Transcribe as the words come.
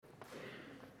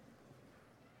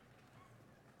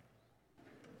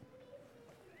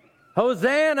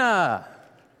Hosanna!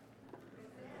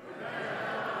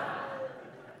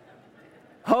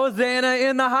 Hosanna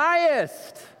in the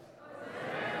highest!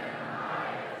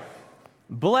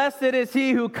 Blessed is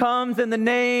he who comes in the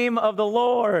name of the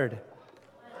Lord.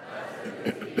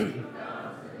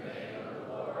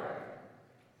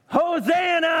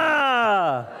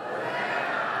 Hosanna!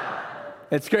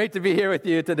 It's great to be here with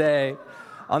you today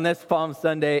on this Palm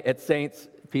Sunday at Saints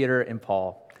Peter and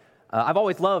Paul. I've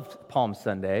always loved Palm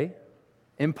Sunday,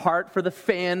 in part for the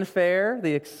fanfare,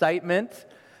 the excitement,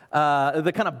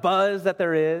 the kind of buzz that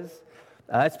there is,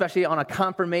 especially on a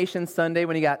confirmation Sunday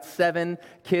when you got 7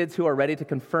 kids who are ready to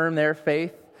confirm their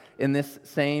faith in this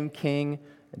same King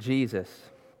Jesus.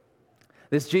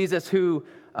 This Jesus who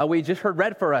we just heard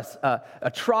read for us,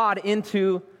 trod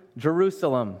into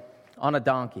Jerusalem on a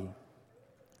donkey,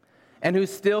 and who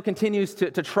still continues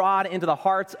to trod into the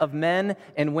hearts of men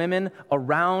and women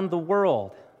around the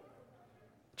world,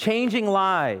 changing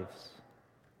lives,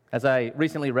 as I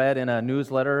recently read in a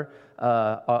newsletter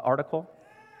article.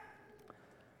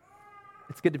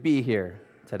 It's good to be here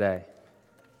today.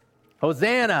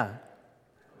 Hosanna!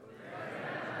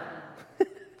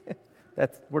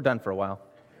 We're done for a while.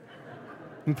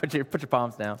 Put your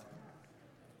palms down.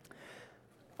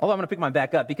 Although I'm going to pick mine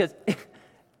back up because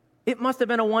it must have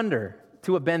been a wonder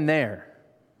to have been there,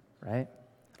 right?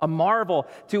 A marvel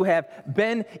to have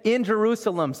been in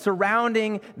Jerusalem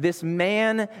surrounding this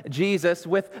man, Jesus,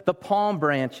 with the palm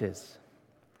branches.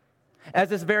 As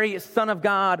this very Son of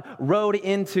God rode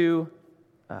into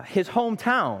his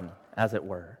hometown, as it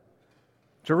were,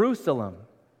 Jerusalem,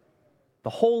 the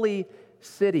holy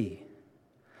city,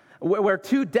 where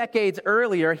 2 decades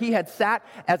earlier he had sat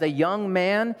as a young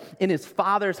man in his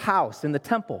father's house in the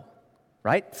temple,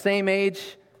 right? Same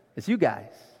age as you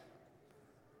guys.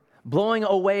 Blowing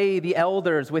away the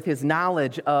elders with his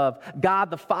knowledge of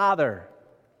God the Father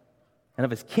and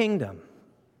of his kingdom.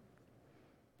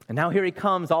 And now here he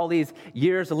comes all these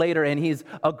years later, and he's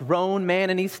a grown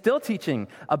man, and he's still teaching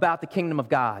about the kingdom of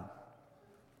God.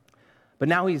 But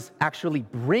now he's actually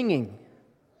bringing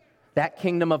that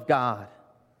kingdom of God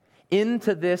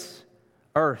into this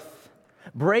earth,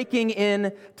 breaking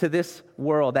into this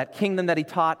world, that kingdom that he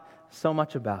taught so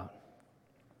much about.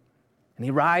 And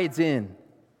he rides in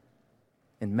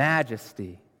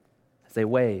majesty as they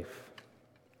wave.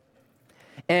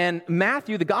 And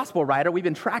Matthew, the gospel writer, we've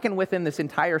been tracking with him this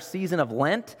entire season of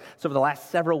Lent. So for the last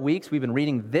several weeks, we've been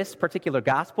reading this particular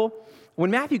gospel.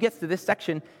 When Matthew gets to this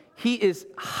section, he is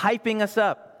hyping us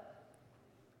up.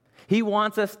 He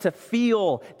wants us to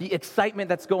feel the excitement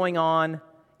that's going on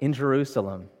in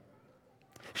Jerusalem,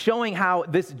 showing how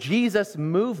this Jesus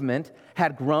movement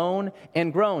had grown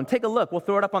and grown. Take a look. We'll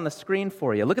throw it up on the screen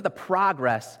for you. Look at the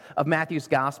progress of Matthew's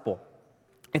gospel.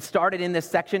 It started in this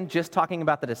section just talking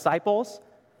about the disciples,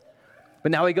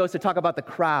 but now he goes to talk about the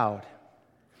crowd.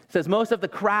 It says most of the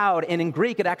crowd, and in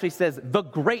Greek it actually says the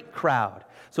great crowd.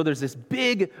 So there's this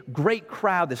big, great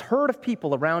crowd, this herd of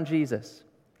people around Jesus.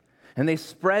 And they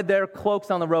spread their cloaks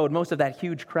on the road, most of that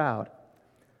huge crowd.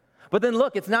 But then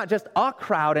look, it's not just a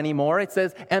crowd anymore. It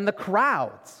says, and the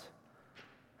crowds.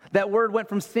 That word went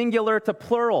from singular to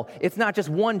plural. It's not just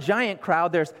one giant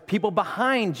crowd. There's people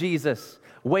behind Jesus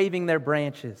waving their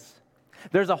branches.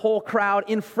 There's a whole crowd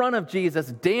in front of Jesus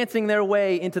dancing their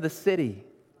way into the city.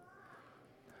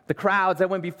 The crowds that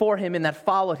went before him and that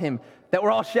followed him, that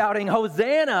were all shouting,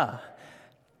 Hosanna!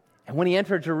 And when he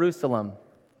entered Jerusalem,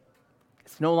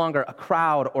 it's no longer a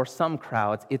crowd or some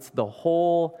crowds. It's the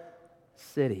whole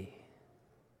city.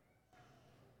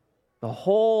 The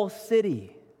whole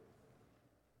city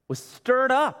was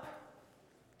stirred up.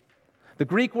 The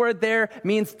Greek word there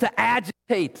means to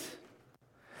agitate,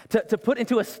 to put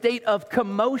into a state of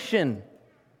commotion,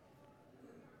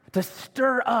 to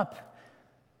stir up.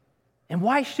 And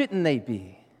why shouldn't they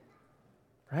be?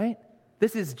 Right?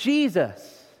 This is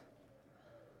Jesus.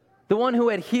 The one who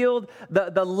had healed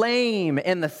the lame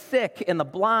and the sick and the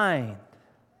blind.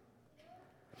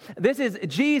 This is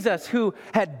Jesus who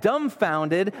had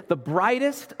dumbfounded the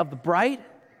brightest of the bright,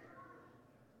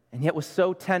 and yet was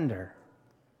so tender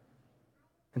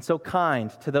and so kind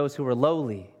to those who were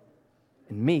lowly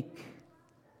and meek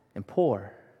and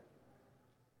poor.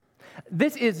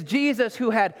 This is Jesus who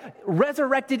had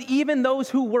resurrected even those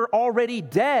who were already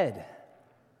dead,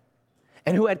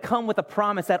 and who had come with a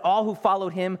promise that all who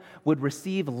followed him would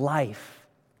receive life,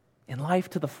 and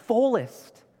life to the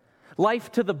fullest,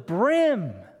 life to the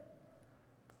brim.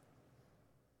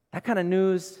 That kind of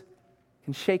news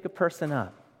can shake a person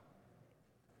up.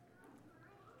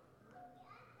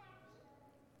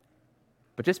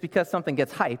 But just because something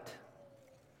gets hyped,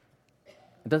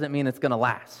 it doesn't mean it's going to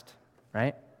last,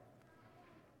 right?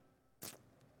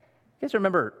 You guys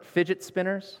remember fidget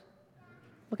spinners?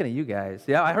 Looking at you guys.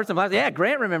 Yeah, I heard some laughs. Yeah,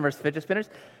 Grant remembers fidget spinners.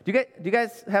 Do you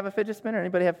guys have a fidget spinner?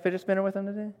 Anybody have a fidget spinner with them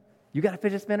today? You got a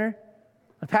fidget spinner?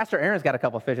 Pastor Aaron's got a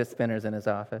couple fidget spinners in his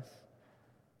office.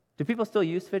 Do people still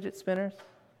use fidget spinners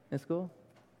in school?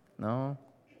 No,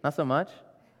 not so much.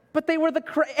 But they were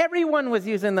everyone was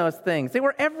using those things. They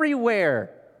were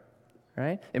everywhere,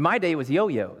 right? In my day, it was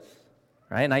yo-yos,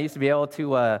 right? And I used to be able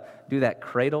to do that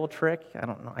cradle trick. I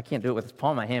don't know. I can't do it with the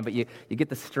palm of my hand, but you get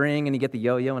the string and you get the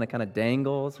yo-yo and it kind of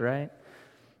dangles, right?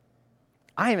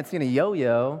 I haven't seen a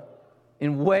yo-yo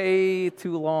in way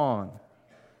too long.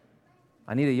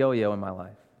 I need a yo-yo in my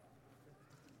life.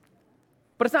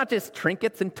 But it's not just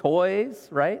trinkets and toys,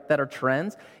 right, that are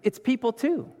trends. It's people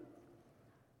too.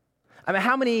 I mean,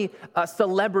 how many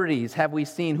celebrities have we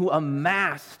seen who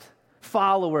amassed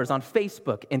followers on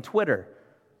Facebook and Twitter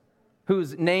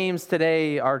whose names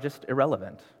today are just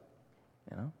irrelevant?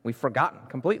 You know, we've forgotten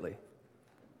completely.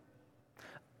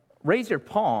 Raise your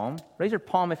palm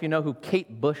if you know who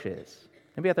Kate Bush is.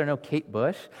 Anybody out there know Kate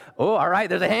Bush? Oh, all right,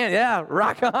 there's a hand. Yeah,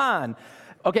 rock on.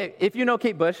 Okay, if you know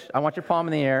Kate Bush, I want your palm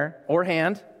in the air or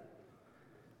hand.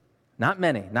 Not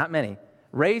many.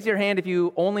 Raise your hand if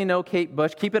you only know Kate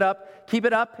Bush. Keep it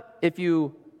up if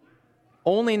you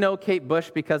only know Kate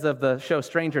Bush because of the show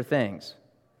Stranger Things.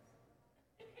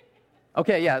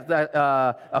 Okay,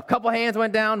 yeah, a couple hands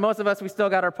went down. Most of us, we still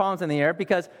got our palms in the air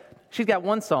because she's got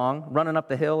one song, Running Up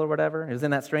the Hill or whatever. It was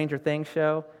in that Stranger Things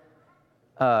show.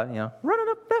 Running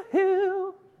up the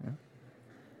hill. Yeah.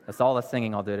 That's all the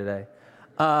singing I'll do today.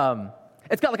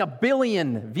 It's got like 1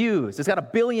 billion views. It's got 1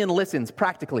 billion listens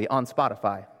practically on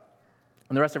Spotify.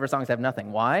 And the rest of her songs have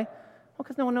nothing. Why? Well,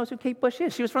 because no one knows who Kate Bush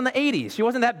is. She was from the 80s. She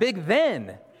wasn't that big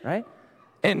then, right?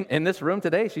 And in this room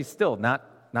today, she's still not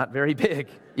very big,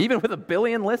 even with 1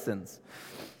 billion listens.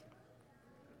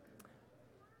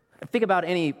 Think about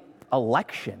any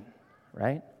election,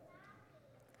 right?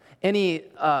 Any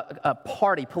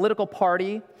political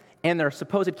party, and their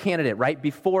supposed candidate, right?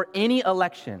 Before any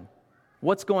election,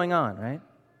 what's going on, right?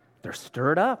 They're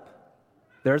stirred up.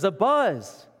 There's a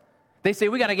buzz. They say,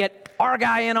 we got to get our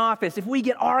guy in office. If we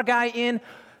get our guy in,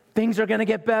 things are going to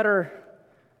get better.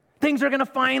 Things are going to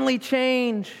finally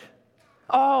change.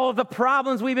 Oh, the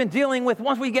problems we've been dealing with,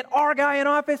 once we get our guy in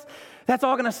office, that's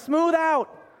all going to smooth out.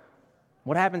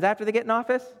 What happens after they get in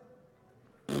office?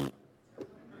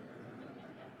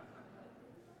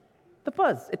 The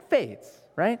buzz, it fades,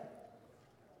 right?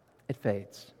 It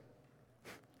fades.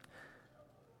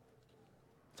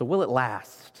 So will it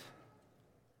last?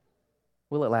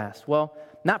 Will it last? Well,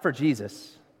 not for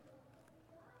Jesus.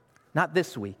 Not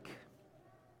this week.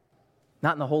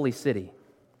 Not in the holy city.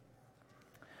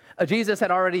 Jesus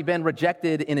had already been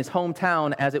rejected in his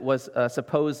hometown as it was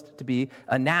supposed to be,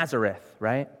 Nazareth,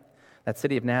 right? That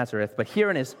city of Nazareth. But here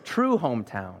in his true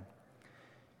hometown,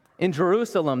 in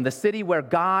Jerusalem, the city where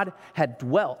God had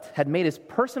dwelt, had made his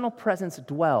personal presence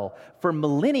dwell for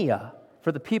millennia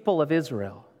for the people of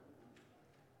Israel.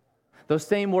 Those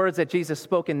same words that Jesus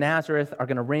spoke in Nazareth are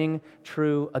going to ring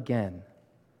true again.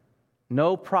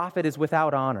 No prophet is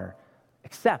without honor,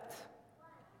 except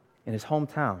in his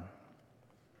hometown.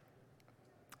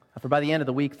 For by the end of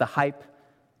the week, the hype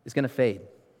is going to fade.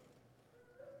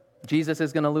 Jesus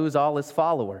is going to lose all his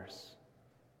followers.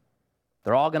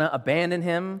 They're all going to abandon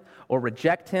him or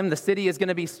reject him. The city is going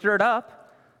to be stirred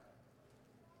up,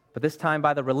 but this time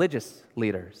by the religious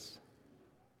leaders.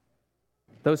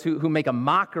 Those who make a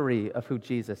mockery of who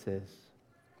Jesus is.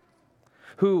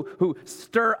 Who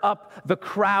stir up the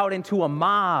crowd into a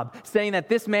mob, saying that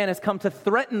this man has come to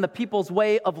threaten the people's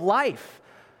way of life,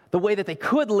 the way that they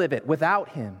could live it without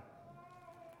him.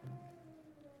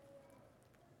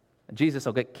 And Jesus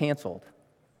will get canceled.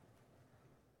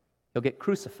 He'll get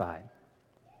crucified.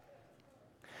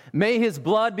 May his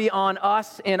blood be on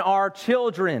us and our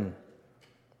children,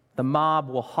 the mob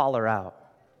will holler out,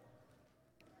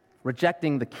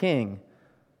 rejecting the king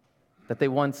that they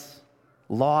once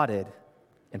lauded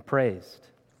and praised.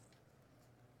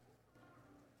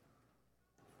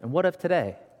 And what of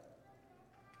today?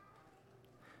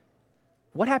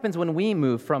 What happens when we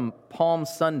move from Palm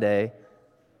Sunday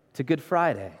to Good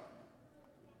Friday?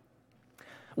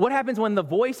 What happens when the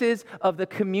voices of the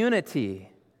community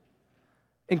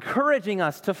encouraging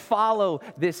us to follow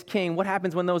this king, what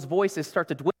happens when those voices start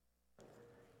to dwindle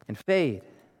and fade?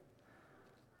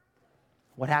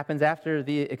 What happens after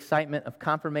the excitement of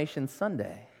Confirmation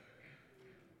Sunday?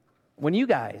 When you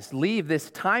guys leave this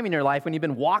time in your life, when you've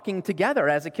been walking together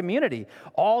as a community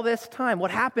all this time, what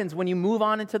happens when you move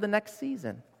on into the next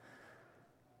season?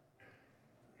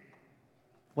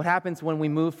 What happens when we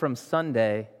move from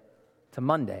Sunday to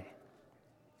Monday?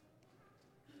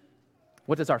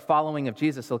 What does our following of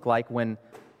Jesus look like when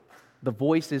the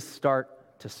voices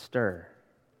start to stir?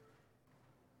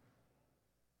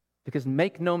 Because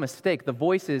make no mistake, the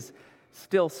voices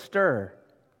still stir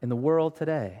in the world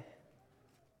today.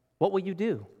 What will you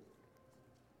do?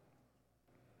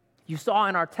 You saw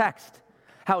in our text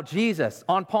how Jesus,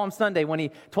 on Palm Sunday, when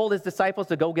he told his disciples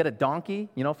to go get a donkey,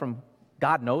 from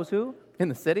God knows who in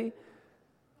the city,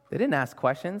 they didn't ask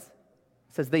questions.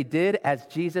 It says they did as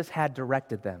Jesus had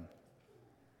directed them.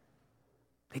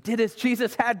 They did as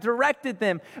Jesus had directed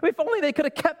them. If only they could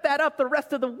have kept that up the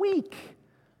rest of the week,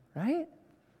 right?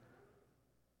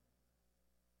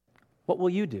 What will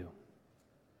you do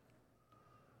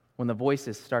when the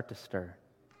voices start to stir?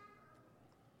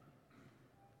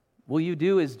 Will you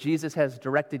do as Jesus has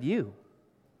directed you?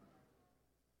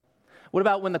 What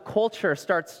about when the culture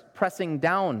starts pressing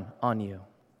down on you?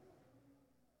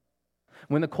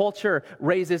 When the culture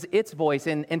raises its voice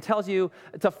and tells you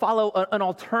to follow an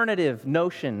alternative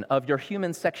notion of your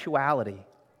human sexuality,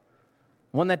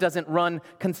 one that doesn't run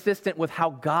consistent with how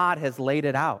God has laid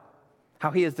it out,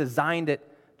 how He has designed it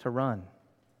to run.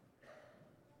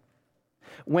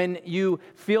 When you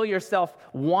feel yourself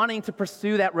wanting to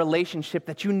pursue that relationship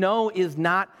that you know is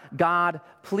not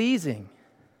God-pleasing,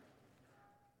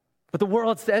 but the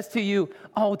world says to you,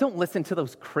 oh, don't listen to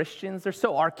those Christians. They're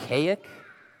so archaic.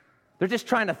 They're just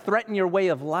trying to threaten your way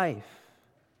of life.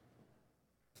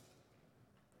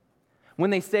 When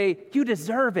they say, you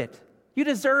deserve it. You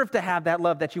deserve to have that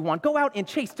love that you want. Go out and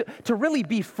chase. To really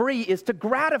be free is to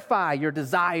gratify your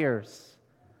desires.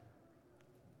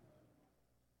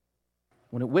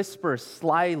 When it whispers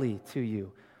slyly to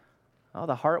you, oh,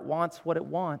 the heart wants what it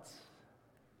wants.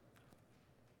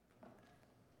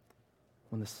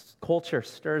 When the culture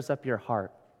stirs up your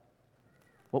heart,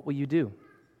 what will you do?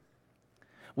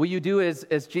 Will you do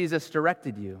as Jesus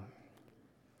directed you?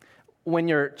 When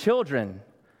your children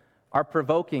are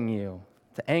provoking you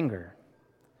to anger,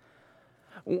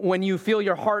 when you feel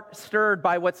your heart stirred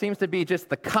by what seems to be just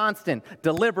the constant,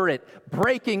 deliberate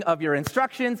breaking of your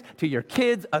instructions to your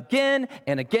kids again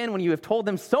and again when you have told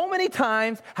them so many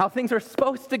times how things are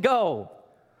supposed to go,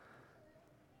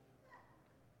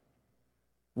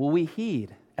 will we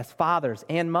heed as fathers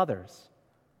and mothers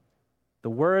the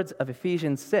words of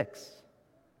Ephesians 6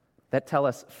 that tell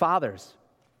us, fathers,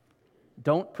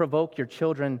 don't provoke your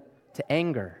children to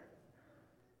anger,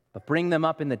 but bring them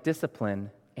up in the discipline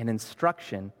and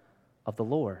instruction of the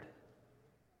Lord?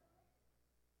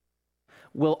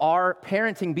 Will our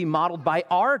parenting be modeled by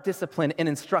our discipline and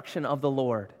instruction of the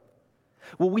Lord?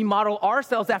 Will we model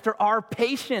ourselves after our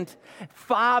patient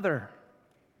Father,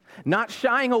 not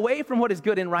shying away from what is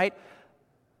good and right,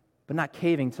 but not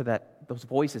caving to those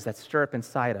voices that stir up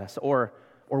inside us? Or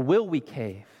will we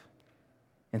cave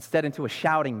instead into a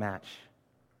shouting match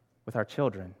with our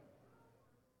children,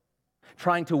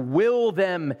 trying to will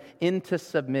them into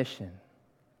submission?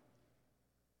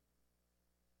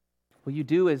 Will you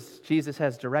do as Jesus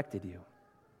has directed you?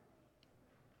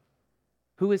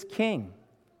 Who is king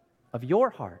of your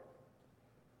heart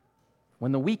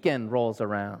when the weekend rolls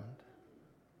around,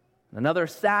 another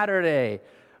Saturday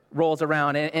rolls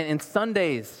around, and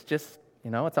Sundays just,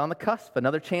 it's on the cusp,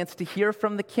 another chance to hear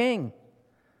from the King?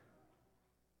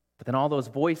 But then all those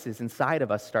voices inside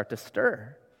of us start to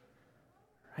stir.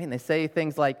 Right? And they say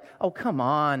things like, oh, come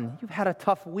on, you've had a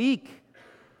tough week.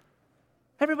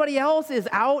 Everybody else is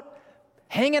out,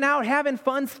 hanging out, having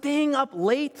fun, staying up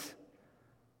late.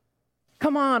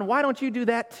 Come on, why don't you do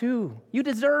that too? You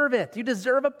deserve it. You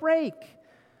deserve a break.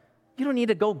 You don't need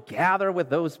to go gather with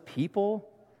those people.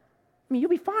 I mean, you'll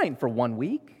be fine for 1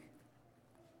 week,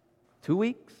 2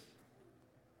 weeks,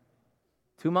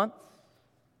 2 months.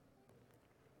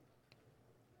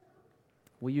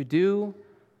 Will you do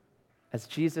as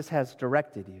Jesus has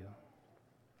directed you?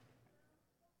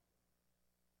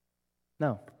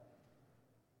 No.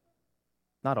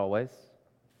 Not always.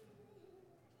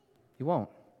 You won't.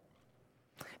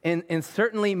 And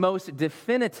certainly most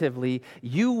definitively,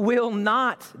 you will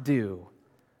not do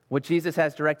what Jesus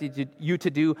has directed you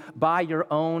to do by your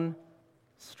own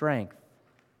strength,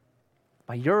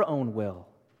 by your own will,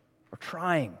 or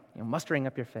trying, mustering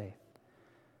up your faith.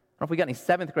 I don't know if we got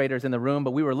any 7th graders in the room,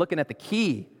 but we were looking at the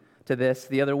key to this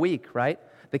the other week, right?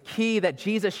 The key that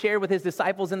Jesus shared with his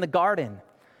disciples in the garden.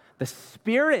 The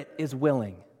spirit is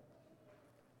willing,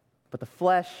 but the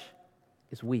flesh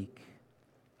is weak.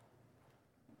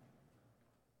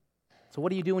 So what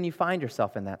do you do when you find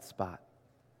yourself in that spot?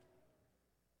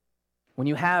 When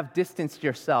you have distanced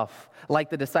yourself, like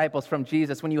the disciples from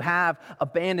Jesus, when you have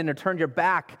abandoned or turned your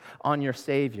back on your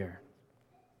Savior?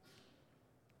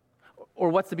 Or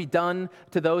what's to be done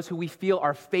to those who we feel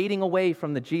are fading away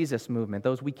from the Jesus movement,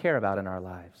 those we care about in our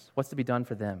lives? What's to be done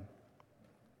for them?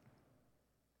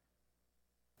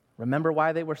 Remember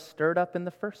why they were stirred up in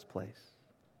the first place.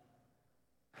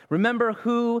 Remember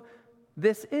who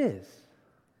this is.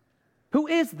 Who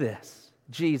is this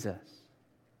Jesus?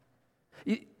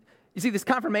 You see, this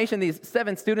confirmation, these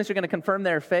 7 students are going to confirm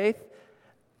their faith.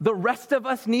 The rest of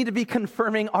us need to be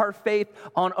confirming our faith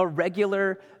on a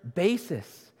regular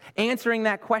basis, answering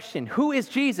that question, who is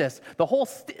Jesus? The whole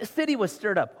city was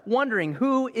stirred up, wondering,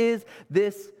 who is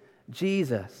this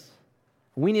Jesus?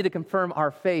 We need to confirm our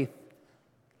faith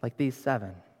like these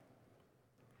 7.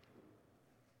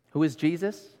 Who is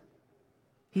Jesus?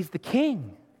 He's the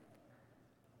king.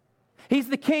 He's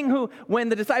the king who, when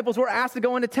the disciples were asked to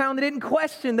go into town, they didn't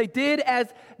question. They did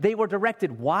as they were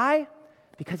directed. Why?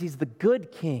 Because he's the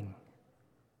good king.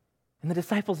 And the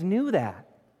disciples knew that.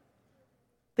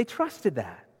 They trusted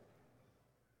that.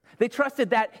 They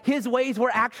trusted that his ways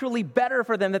were actually better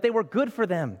for them, that they were good for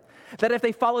them, that if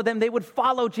they followed them, they would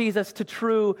follow Jesus to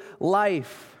true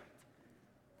life.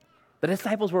 The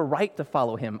disciples were right to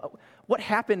follow him. What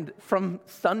happened from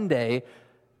Sunday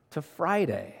to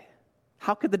Friday?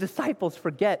 How could the disciples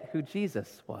forget who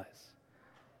Jesus was?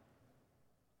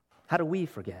 How do we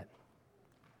forget?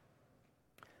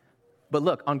 But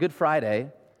look, on Good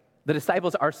Friday, the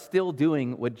disciples are still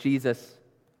doing what Jesus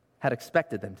had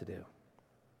expected them to do.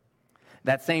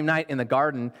 That same night in the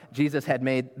garden, Jesus had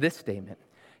made this statement.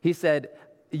 He said,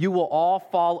 "You will all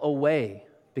fall away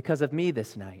because of me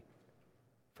this night.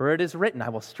 For it is written, I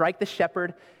will strike the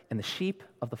shepherd, and the sheep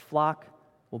of the flock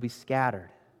will be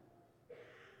scattered."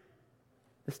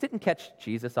 This didn't catch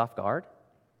Jesus off guard.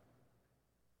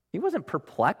 He wasn't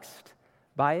perplexed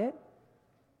by it.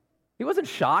 He wasn't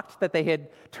shocked that they had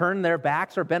turned their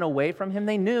backs or been away from him.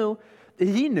 He knew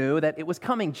that it was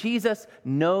coming. Jesus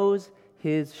knows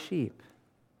his sheep.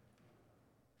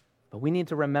 But we need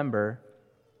to remember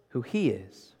who he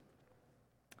is.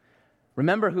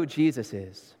 Remember who Jesus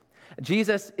is.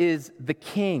 Jesus is the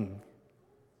king.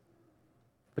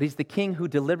 But he's the king who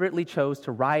deliberately chose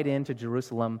to ride into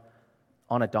Jerusalem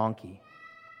on a donkey.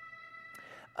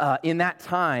 In that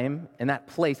time, in that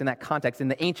place, in that context, in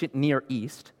the ancient Near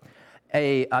East,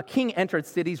 a king entered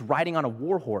cities riding on a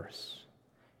war horse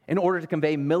in order to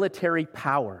convey military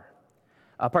power,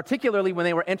 particularly when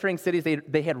they were entering cities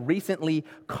they had recently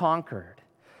conquered,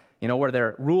 where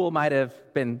their rule might have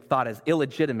been thought as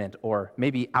illegitimate or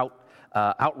maybe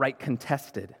outright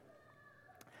contested.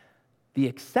 The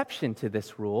exception to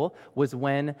this rule was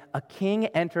when a king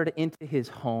entered into his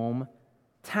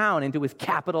hometown, into his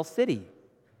capital city.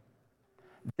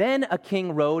 Then a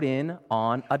king rode in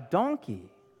on a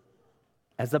donkey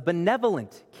as a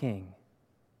benevolent king.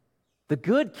 The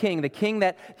good king, the king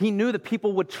that he knew the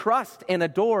people would trust and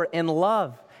adore and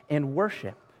love and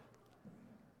worship.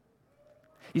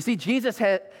 You see, Jesus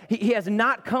has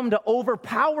not come to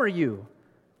overpower you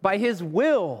by his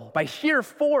will, by sheer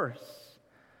force.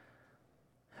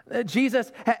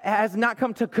 Jesus has not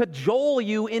come to cajole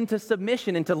you into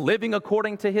submission, into living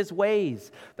according to his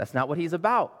ways. That's not what he's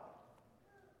about.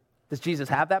 Does Jesus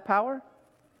have that power?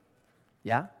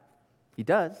 Yeah, he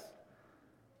does.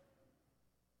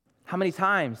 How many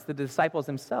times did the disciples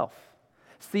themselves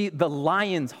see the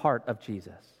lion's heart of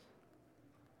Jesus?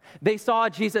 They saw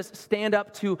Jesus stand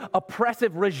up to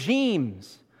oppressive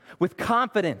regimes with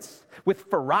confidence, with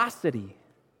ferocity.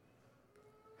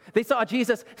 They saw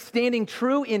Jesus standing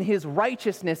true in his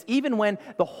righteousness, even when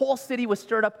the whole city was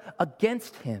stirred up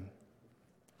against him.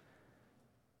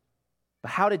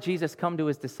 But how did Jesus come to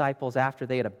his disciples after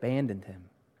they had abandoned him,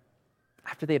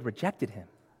 after they had rejected him?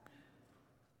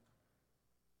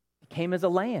 He came as a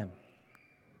lamb.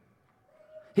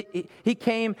 He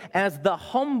came as the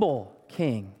humble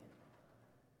king,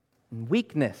 in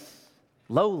weakness,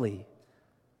 lowly,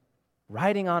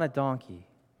 riding on a donkey,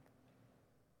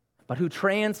 but who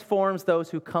transforms those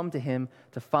who come to him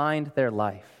to find their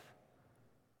life.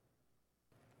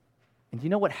 And do you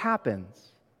know what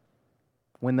happens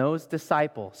when those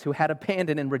disciples who had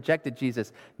abandoned and rejected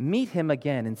Jesus meet him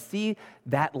again and see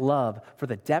that love for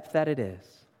the depth that it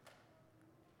is?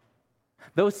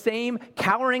 Those same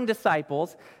cowering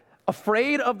disciples,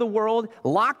 afraid of the world,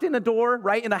 locked in a door,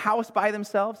 right, in a house by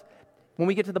themselves. When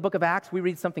we get to the book of Acts, we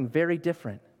read something very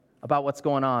different about what's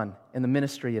going on in the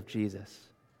ministry of Jesus.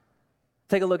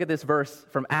 Take a look at this verse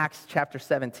from Acts chapter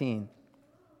 17.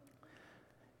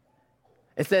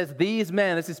 It says, these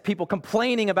men, this is people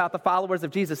complaining about the followers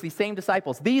of Jesus, these same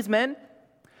disciples, these men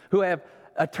who have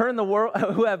turned the world,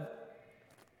 who have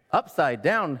upside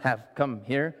down have come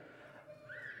here.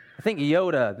 I think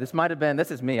Yoda,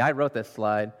 this is me, I wrote this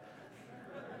slide.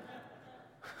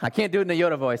 I can't do it in a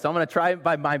Yoda voice, so I'm going to try it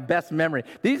by my best memory.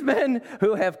 These men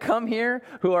who have come here,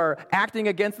 who are acting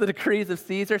against the decrees of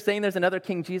Caesar, saying there's another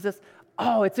King Jesus,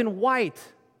 oh, it's in white.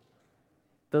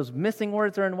 Those missing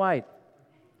words are in white.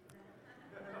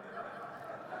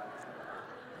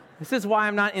 This is why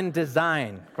I'm not in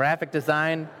design. Graphic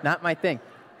design, not my thing.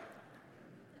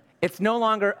 It's no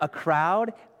longer a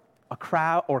crowd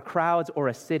or crowds or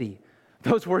a city.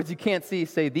 Those words you can't see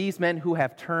say these men who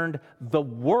have turned the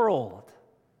world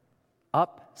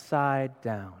upside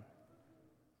down.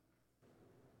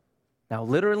 Now,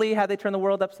 literally, have they turned the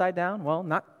world upside down? Well,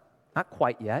 not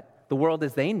quite yet. The world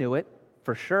as they knew it,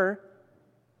 for sure.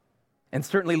 And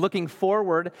certainly looking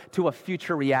forward to a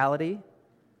future reality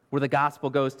where the gospel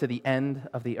goes to the end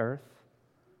of the earth.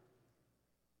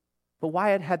 But why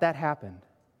had that happened?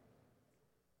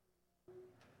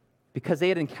 Because they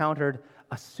had encountered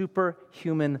a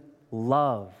superhuman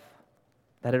love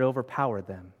that had overpowered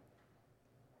them.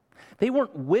 They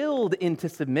weren't willed into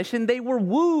submission, they were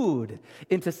wooed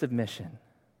into submission.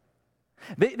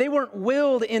 They weren't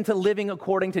willed into living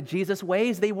according to Jesus'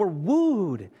 ways, they were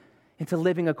wooed into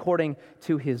living according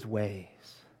to his ways.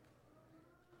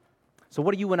 So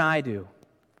what do you and I do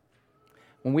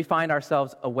when we find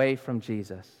ourselves away from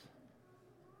Jesus?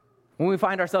 When we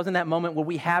find ourselves in that moment where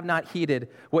we have not heeded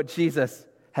what Jesus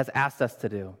has asked us to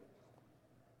do?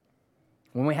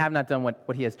 When we have not done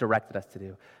what he has directed us to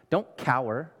do? Don't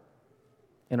cower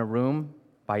in a room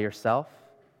by yourself,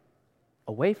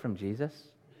 away from Jesus.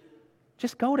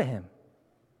 Just go to him.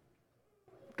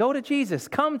 Go to Jesus.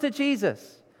 Come to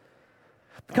Jesus.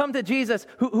 Come to Jesus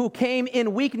who came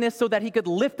in weakness so that he could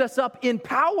lift us up in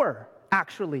power,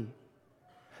 actually.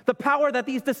 The power that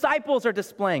these disciples are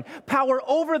displaying. Power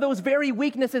over those very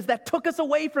weaknesses that took us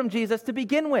away from Jesus to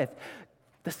begin with.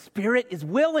 The Spirit is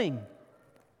willing.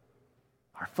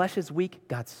 Our flesh is weak.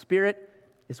 God's Spirit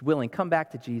is willing. Come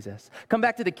back to Jesus. Come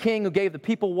back to the King who gave the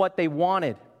people what they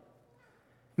wanted.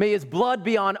 May his blood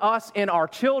be on us and our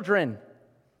children.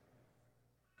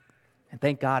 And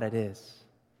thank God it is.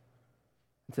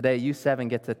 And today, you 7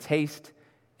 get to taste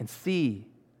and see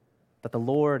that the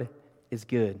Lord is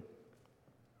good.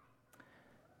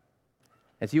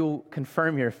 As you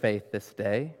confirm your faith this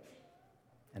day,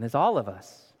 and as all of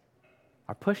us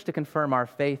are pushed to confirm our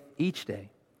faith each day,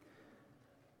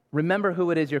 remember who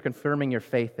it is you're confirming your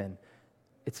faith in.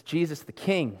 It's Jesus the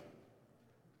King.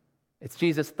 It's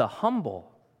Jesus the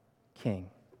humble King.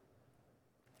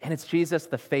 And it's Jesus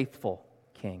the faithful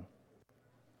King,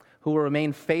 who will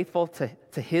remain faithful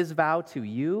to his vow to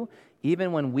you,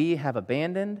 even when we have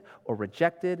abandoned or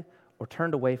rejected or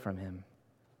turned away from him.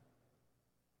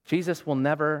 Jesus will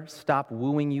never stop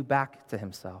wooing you back to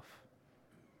himself,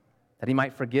 that he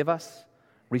might forgive us,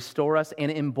 restore us,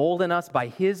 and embolden us by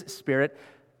his Spirit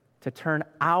to turn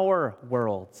our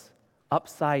worlds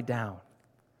upside down,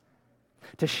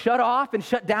 to shut off and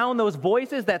shut down those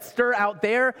voices that stir out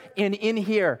there and in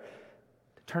here,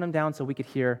 to turn them down so we could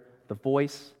hear the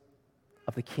voice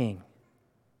of the King,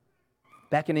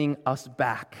 beckoning us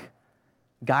back,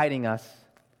 guiding us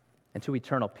into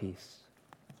eternal peace.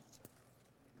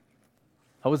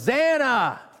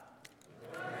 Hosanna!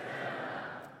 Hosanna!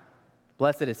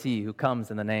 Blessed is he who comes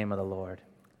in the name of the Lord.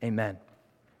 Amen.